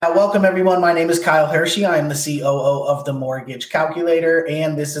Welcome, everyone. My name is Kyle Hershey. I am the COO of the Mortgage Calculator,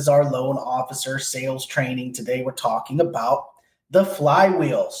 and this is our loan officer sales training. Today, we're talking about the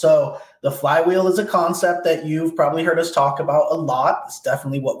flywheel. So the flywheel is a concept that you've probably heard us talk about a lot. It's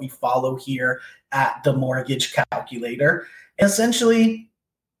definitely what we follow here at the Mortgage Calculator. And essentially,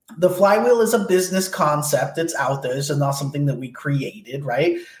 the flywheel is a business concept that's out there. This is not something that we created,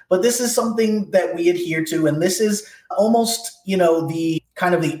 right? But this is something that we adhere to. And this is almost, the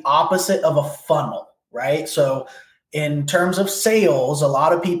kind of the opposite of a funnel, right? So in terms of sales, a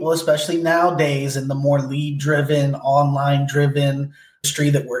lot of people, especially nowadays in the more lead-driven, online-driven industry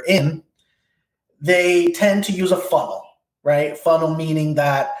that we're in, they tend to use a funnel, right? Funnel meaning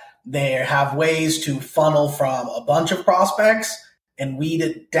that they have ways to funnel from a bunch of prospects and weed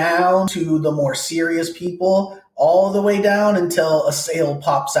it down to the more serious people all the way down until a sale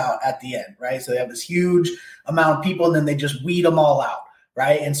pops out at the end, right? So they have this huge amount of people and then they just weed them all out,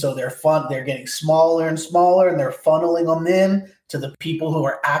 right? And so they're getting smaller and smaller and they're funneling them in to the people who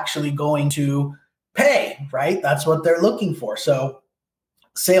are actually going to pay, right? That's what they're looking for. So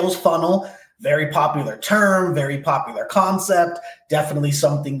sales funnel, very popular term, very popular concept, definitely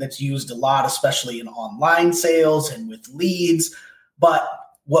something that's used a lot, especially in online sales and with leads. But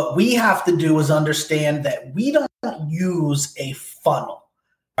what we have to do is understand that we don't use a funnel,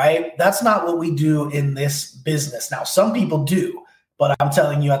 right? That's not what we do in this business. Now, some people do, but I'm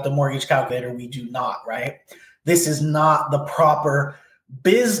telling you at the Mortgage Calculator, we do not, right? This is not the proper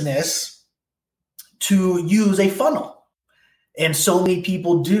business to use a funnel. And so many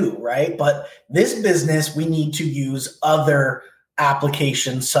people do, right? But this business, we need to use other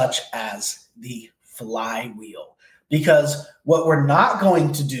applications such as the flywheel. Because what we're not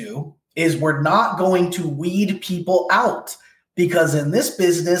going to do is we're not going to weed people out. Because in this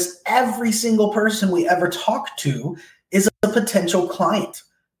business, every single person we ever talk to is a potential client,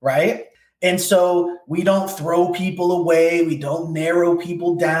 right? And so we don't throw people away. We don't narrow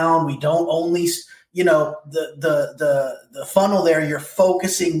people down. We don't only, the funnel there, you're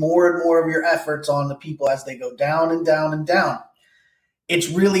focusing more and more of your efforts on the people as they go down and down and down. It's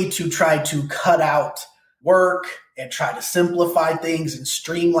really to try to cut out work and try to simplify things and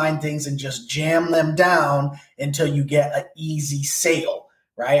streamline things and just jam them down until you get an easy sale,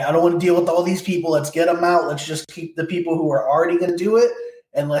 right? I don't want to deal with all these people. Let's get them out. Let's just keep the people who are already going to do it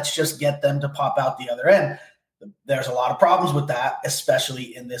and let's just get them to pop out the other end. There's a lot of problems with that,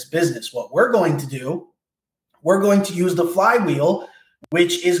 especially in this business. What we're going to do, we're going to use the flywheel,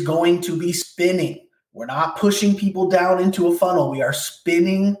 which is going to be spinning. We're not pushing people down into a funnel. We are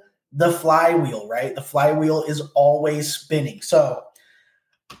spinning the flywheel, right? The flywheel is always spinning. So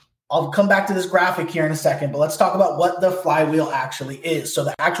I'll come back to this graphic here in a second, but let's talk about what the flywheel actually is. So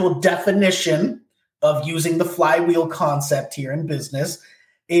the actual definition of using the flywheel concept here in business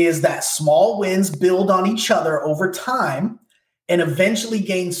is that small wins build on each other over time and eventually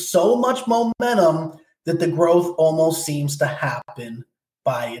gain so much momentum that the growth almost seems to happen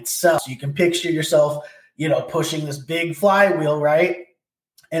by itself. So you can picture yourself, pushing this big flywheel, right?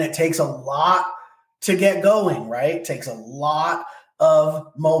 And it takes a lot to get going, right? It takes a lot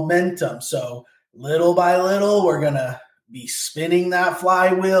of momentum. So little by little, we're going to be spinning that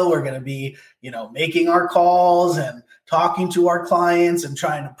flywheel. We're going to be, making our calls and talking to our clients and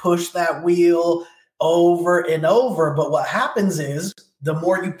trying to push that wheel over and over. But what happens is the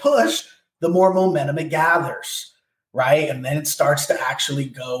more you push, the more momentum it gathers, right? And then it starts to actually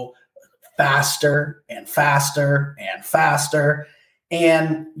go faster and faster and faster.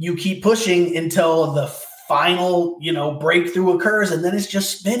 And you keep pushing until the final, breakthrough occurs. And then it's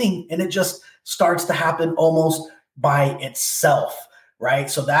just spinning and it just starts to happen almost by itself, right?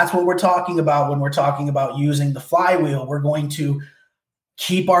 So that's what we're talking about when we're talking about using the flywheel. We're going to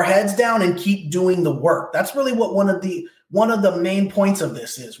keep our heads down and keep doing the work. That's really what one of the main points of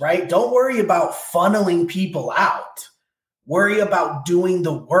this is, right? Don't worry about funneling people out. Worry about doing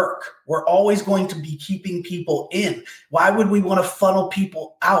the work. We're always going to be keeping people in. Why would we want to funnel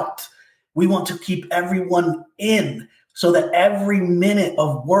people out? We want to keep everyone in so that every minute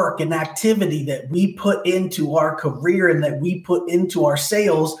of work and activity that we put into our career and that we put into our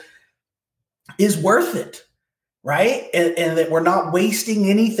sales is worth it, right? And that we're not wasting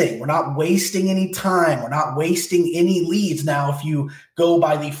anything. We're not wasting any time. We're not wasting any leads. Now, if you go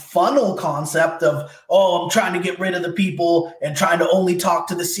by the funnel concept of, I'm trying to get rid of the people and trying to only talk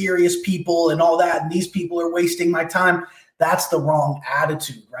to the serious people and all that, and these people are wasting my time, that's the wrong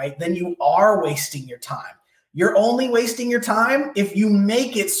attitude, right? Then you are wasting your time. You're only wasting your time if you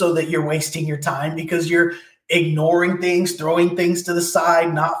make it so that you're wasting your time because you're ignoring things, throwing things to the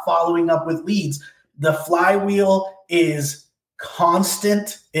side, not following up with leads. The flywheel is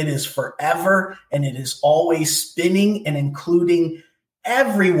constant, it is forever, and it is always spinning and including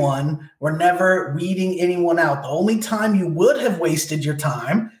everyone. We're never weeding anyone out. The only time you would have wasted your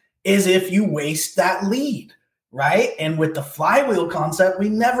time is if you waste that lead, right? And with the flywheel concept, we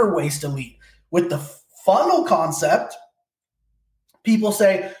never waste a lead. With the funnel concept, people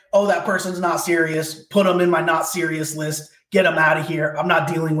say, oh, that person's not serious. Put them in my not serious list. Get them out of here. I'm not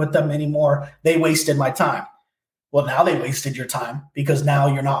dealing with them anymore. They wasted my time. Well, now they wasted your time because now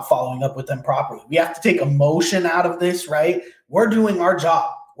you're not following up with them properly. We have to take emotion out of this, right? We're doing our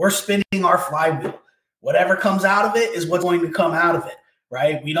job. We're spinning our flywheel. Whatever comes out of it is what's going to come out of it,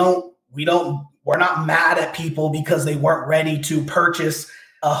 right? We're not mad at people because they weren't ready to purchase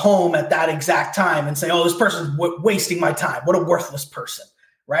a home at that exact time and say, oh, this person's wasting my time. What a worthless person,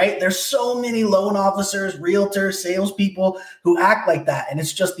 right? There's so many loan officers, realtors, salespeople who act like that. And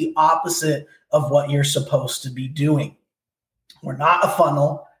it's just the opposite of what you're supposed to be doing. We're not a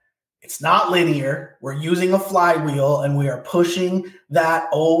funnel. It's not linear. We're using a flywheel and we are pushing that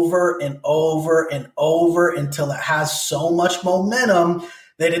over and over and over until it has so much momentum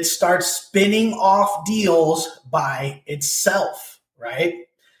that it starts spinning off deals by itself, right?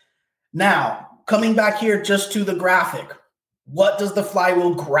 Now, coming back here just to the graphic, what does the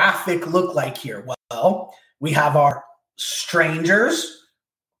flywheel graphic look like here? Well, we have our strangers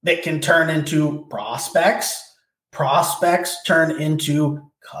that can turn into prospects. Prospects turn into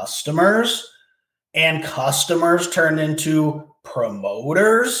customers, and customers turn into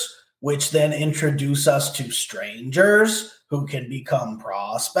promoters, which then introduce us to strangers who can become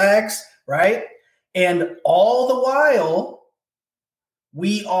prospects, right? And all the while,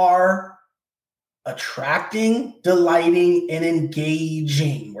 we are attracting, delighting, and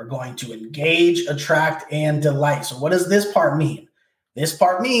engaging. We're going to engage, attract, and delight. So what does this part mean? This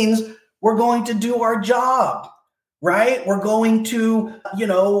part means we're going to do our job, right? We're going to,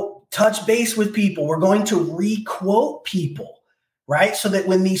 touch base with people. We're going to re-quote people, right? So that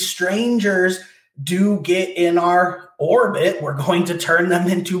when these strangers do get in our orbit, we're going to turn them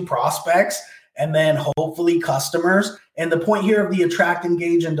into prospects and then hopefully customers. And the point here of the attract,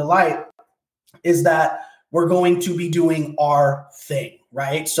 engage, and delight is that we're going to be doing our thing,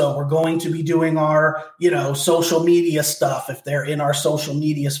 right? So we're going to be doing our, social media stuff if they're in our social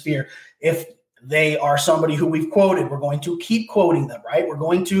media sphere. If they are somebody who we've quoted, we're going to keep quoting them, right? We're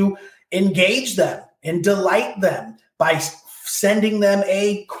going to engage them and delight them by sending them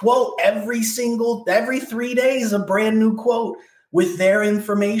a quote every 3 days, a brand new quote with their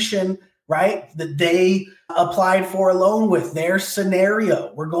information, right? That they applied for a loan with, their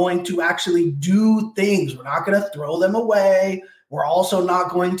scenario. We're going to actually do things. We're not going to throw them away. We're also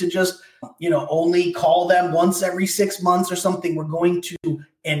not going to just, only call them once every 6 months or something. We're going to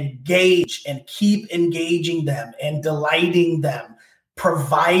engage and keep engaging them and delighting them,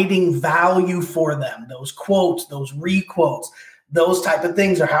 providing value for them. Those quotes, those requotes, those type of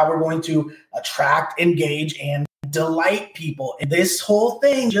things are how we're going to attract, engage, and delight people. And this whole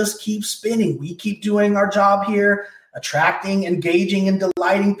thing just keeps spinning. We keep doing our job here, attracting, engaging, and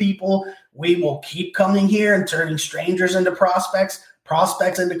delighting people. We will keep coming here and turning strangers into prospects,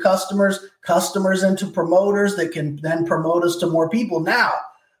 prospects into customers, customers into promoters that can then promote us to more people. Now,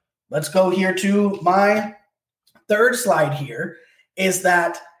 let's go here to my third slide here, is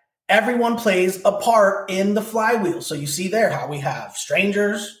that everyone plays a part in the flywheel. So you see there how we have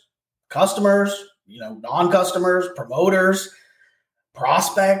strangers, customers, non-customers, promoters,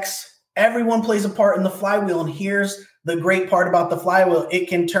 prospects. Everyone plays a part in the flywheel. And here's the great part about the flywheel. It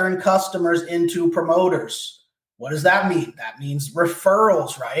can turn customers into promoters. What does that mean? That means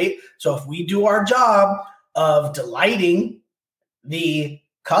referrals, right? So if we do our job of delighting the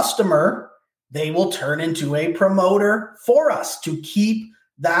customer, they will turn into a promoter for us to keep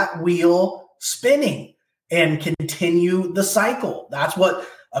that wheel spinning and continue the cycle. That's what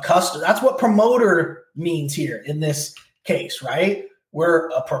that's what promoter means here in this case, right? Where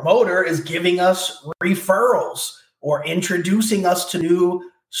a promoter is giving us referrals or introducing us to new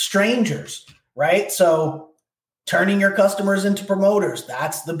strangers, right? So turning your customers into promoters,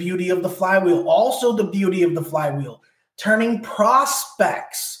 that's the beauty of the flywheel. Also the beauty of the flywheel, turning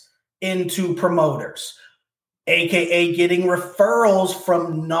prospects into promoters, aka getting referrals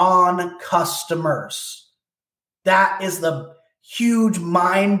from non-customers. That is the huge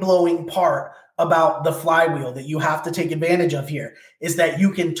mind-blowing part about the flywheel that you have to take advantage of here, is that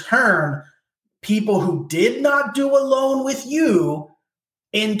you can turn people who did not do a loan with you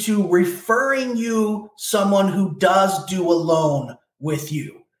into referring you someone who does do a loan with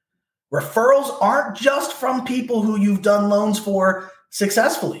you. Referrals aren't just from people who you've done loans for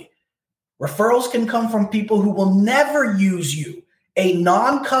successfully. Referrals can come from people who will never use you A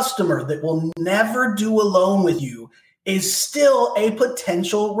non-customer that will never do a loan with you is still a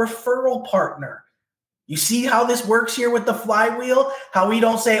potential referral partner. You see how this works here with the flywheel? How we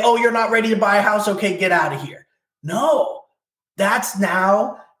don't say, oh, you're not ready to buy a house. Okay, get out of here. No, that's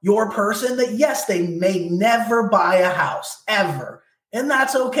now your person that, yes, they may never buy a house ever. And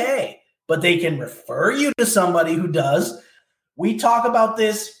that's okay. But they can refer you to somebody who does. We talk about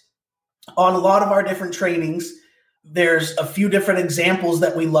this on a lot of our different trainings. There's a few different examples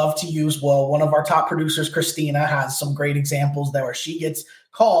that we love to use. Well, one of our top producers, Christina, has some great examples there where she gets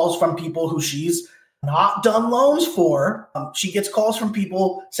calls from people who she's not done loans for. She gets calls from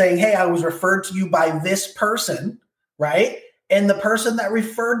people saying, hey, I was referred to you by this person, right? And the person that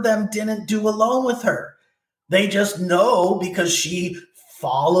referred them didn't do a loan with her. They just know because she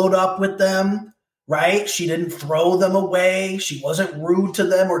followed up with them, right? She didn't throw them away. She wasn't rude to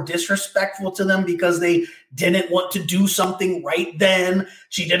them or disrespectful to them because they didn't want to do something right then.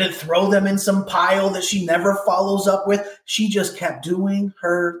 She didn't throw them in some pile that she never follows up with. She just kept doing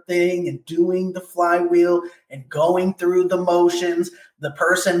her thing and doing the flywheel and going through the motions. The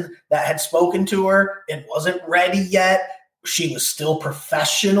person that had spoken to her and wasn't ready yet, she was still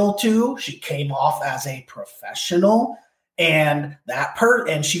professional too. She came off as a professional. And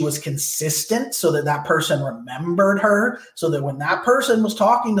and she was consistent so that person remembered her, so that when that person was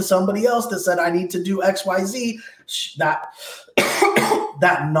talking to somebody else that said, I need to do XYZ,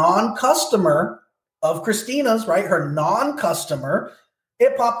 that non-customer of Christina's, right? Her non-customer,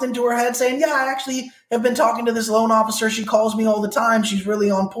 it popped into her head saying, yeah, I actually have been talking to this loan officer. She calls me all the time. She's really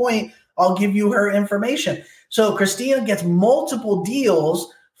on point. I'll give you her information. So Christina gets multiple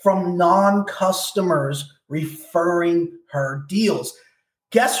deals from non-customers referring her deals.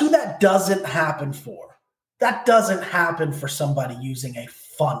 Guess who that doesn't happen for? That doesn't happen for somebody using a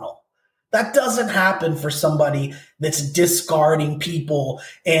funnel. That doesn't happen for somebody that's discarding people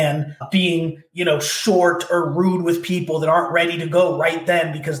and being, short or rude with people that aren't ready to go right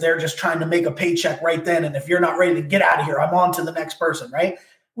then because they're just trying to make a paycheck right then. And if you're not ready to get out of here, I'm on to the next person, right?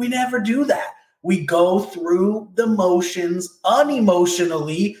 We never do that. We go through the motions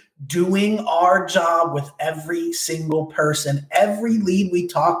unemotionally, doing our job with every single person. Every lead we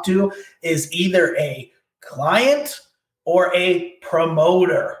talk to is either a client or a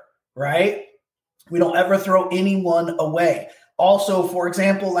promoter, right? We don't ever throw anyone away. Also, for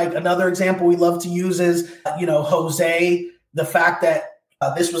example, like another example we love to use is, Jose, the fact that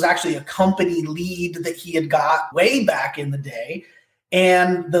this was actually a company lead that he had got way back in the day.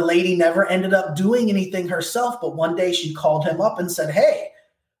 And the lady never ended up doing anything herself. But one day she called him up and said, hey,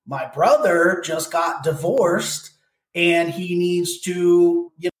 my brother just got divorced and he needs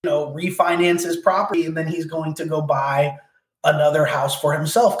to, refinance his property. And then he's going to go buy another house for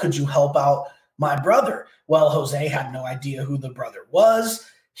himself. Could you help out my brother? Well, Jose had no idea who the brother was.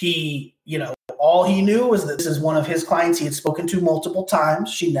 He, all he knew was that this is one of his clients he had spoken to multiple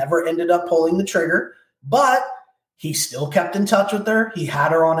times. She never ended up pulling the trigger, but he still kept in touch with her. He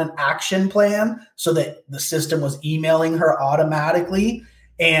had her on an action plan so that the system was emailing her automatically.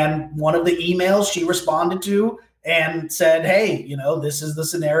 And one of the emails she responded to and said, hey, this is the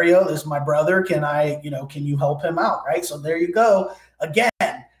scenario. This is my brother. Can you help him out? Right. So there you go. Again,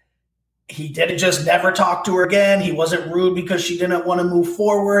 he didn't just never talk to her again. He wasn't rude because she didn't want to move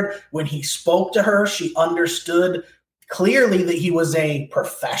forward. When he spoke to her, she understood clearly that he was a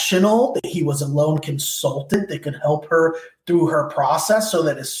professional, that he was a loan consultant that could help her through her process, so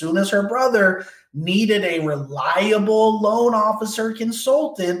that as soon as her brother needed a reliable loan officer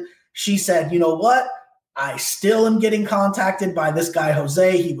consultant, she said, you know what? I still am getting contacted by this guy,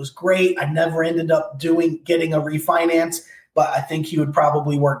 Jose. He was great. I never ended up getting a refinance, but I think he would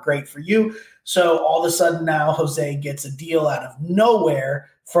probably work great for you. So all of a sudden now Jose gets a deal out of nowhere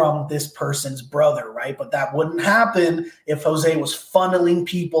from this person's brother, right? But that wouldn't happen if Jose was funneling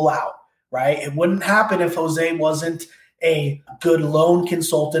people out, right? It wouldn't happen if Jose wasn't a good loan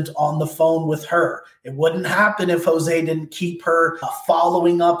consultant on the phone with her. It wouldn't happen if Jose didn't keep her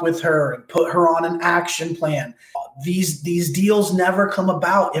following up with her and put her on an action plan. These deals never come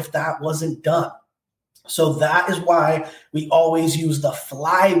about if that wasn't done. So that is why we always use the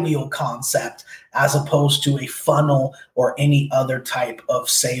flywheel concept as opposed to a funnel or any other type of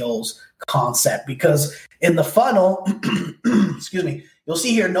sales concept. Because in the funnel, you'll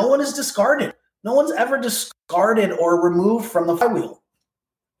see here, no one is discarded. No one's ever discarded or removed from the flywheel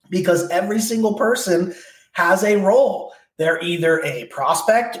because every single person has a role. They're either a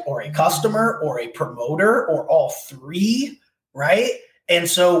prospect or a customer or a promoter or all three, right? And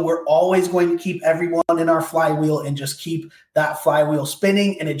so we're always going to keep everyone in our flywheel and just keep that flywheel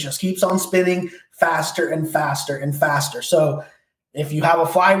spinning, and it just keeps on spinning faster and faster and faster. So If you have a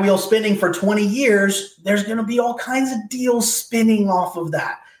flywheel spinning for 20 years, there's going to be all kinds of deals spinning off of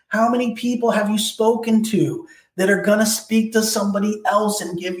that. How many people have you spoken to that are going to speak to somebody else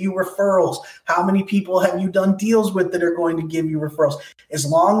and give you referrals? How many people have you done deals with that are going to give you referrals? As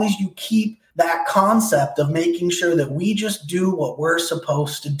long as you keep that concept of making sure that we just do what we're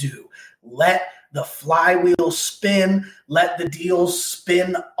supposed to do. Let the flywheel spin, let the deals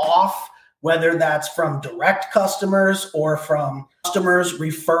spin off, whether that's from direct customers or from customers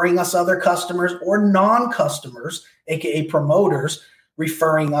referring us other customers or non-customers, aka promoters,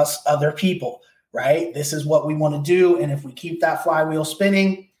 referring us other people, right? This is what we want to do. And if we keep that flywheel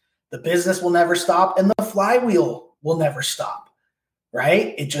spinning, the business will never stop and the flywheel will never stop,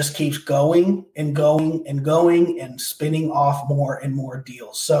 right? It just keeps going and going and going and spinning off more and more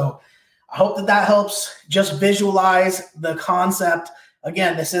deals. So I hope that helps just visualize the concept.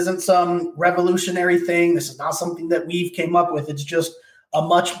 Again, this isn't some revolutionary thing. This is not something that we've came up with. It's just a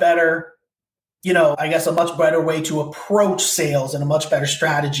much better, a much better way to approach sales and a much better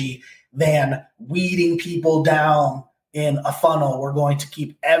strategy than weeding people down in a funnel. We're going to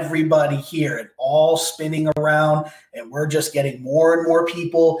keep everybody here and all spinning around, and we're just getting more and more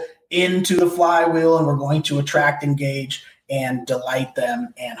people into the flywheel, and we're going to attract, engage, and delight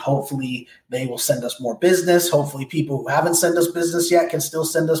them. And hopefully they will send us more business. Hopefully people who haven't sent us business yet can still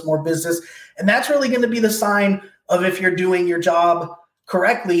send us more business. And that's really going to be the sign of if you're doing your job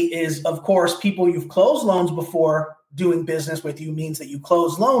correctly is, of course, people you've closed loans before doing business with you means that you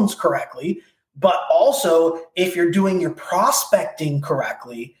close loans correctly. But also, if you're doing your prospecting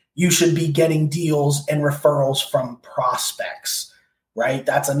correctly, you should be getting deals and referrals from prospects, right?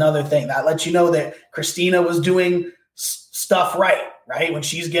 That's another thing that lets you know that Christina was doing stuff right? When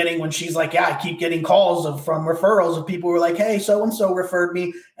she's like, yeah, I keep getting calls from referrals of people who are like, hey, so-and-so referred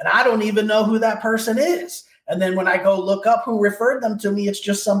me, and I don't even know who that person is. And then when I go look up who referred them to me, it's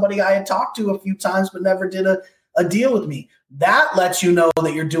just somebody I had talked to a few times but never did a deal with me. That lets you know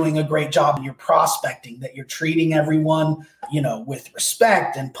that you're doing a great job in your prospecting, that you're treating everyone, with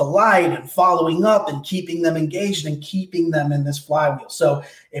respect and polite and following up and keeping them engaged and keeping them in this flywheel. So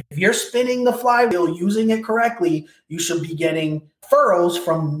if you're spinning the flywheel, using it correctly, you should be getting referrals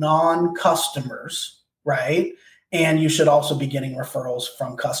from non-customers, right? And you should also be getting referrals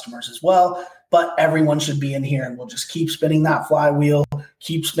from customers as well. But everyone should be in here, and we'll just keep spinning that flywheel,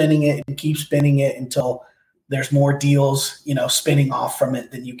 keep spinning it and keep spinning it until there's more deals, spinning off from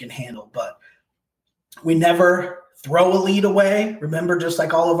it than you can handle. But we never throw a lead away. Remember, just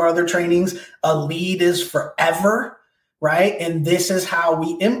like all of our other trainings, a lead is forever, right? And this is how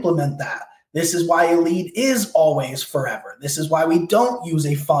we implement that. This is why a lead is always forever. This is why we don't use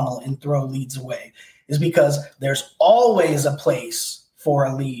a funnel and throw leads away, is because there's always a place for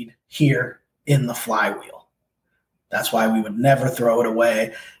a lead here in the flywheel. That's why we would never throw it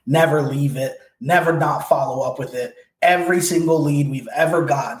away, never leave it, never not follow up with it. Every single lead we've ever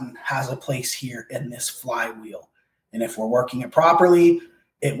gotten has a place here in this flywheel. And if we're working it properly,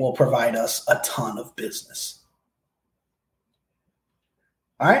 it will provide us a ton of business.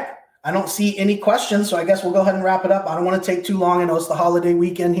 All right. I don't see any questions, so I guess we'll go ahead and wrap it up. I don't want to take too long. I know it's the holiday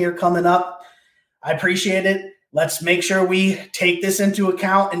weekend here coming up. I appreciate it. Let's make sure we take this into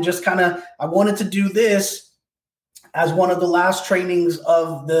account and just I wanted to do this as one of the last trainings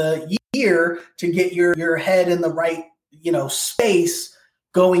of the year to get your head in the right, space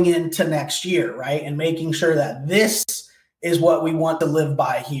going into next year, right? And making sure that this is what we want to live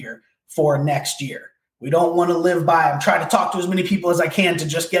by here for next year. We don't want to live by, I'm trying to talk to as many people as I can to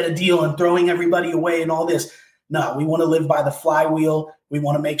just get a deal and throwing everybody away and all this. No, we want to live by the flywheel. We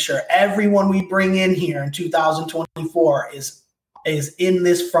want to make sure everyone we bring in here in 2024 is in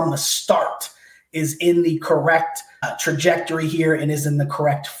this from the start, is in the correct trajectory here and is in the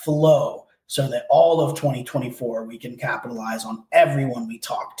correct flow, so that all of 2024 we can capitalize on everyone we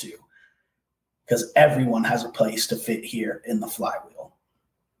talk to, because everyone has a place to fit here in the flywheel.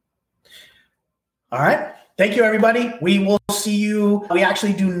 All right. Thank you, everybody. We will see you. We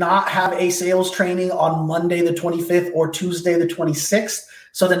actually do not have a sales training on Monday, the 25th or Tuesday, the 26th.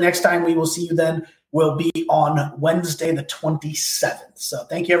 So the next time we will see you then will be on Wednesday, the 27th. So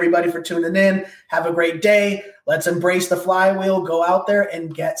thank you, everybody, for tuning in. Have a great day. Let's embrace the flywheel. Go out there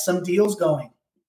and get some deals going.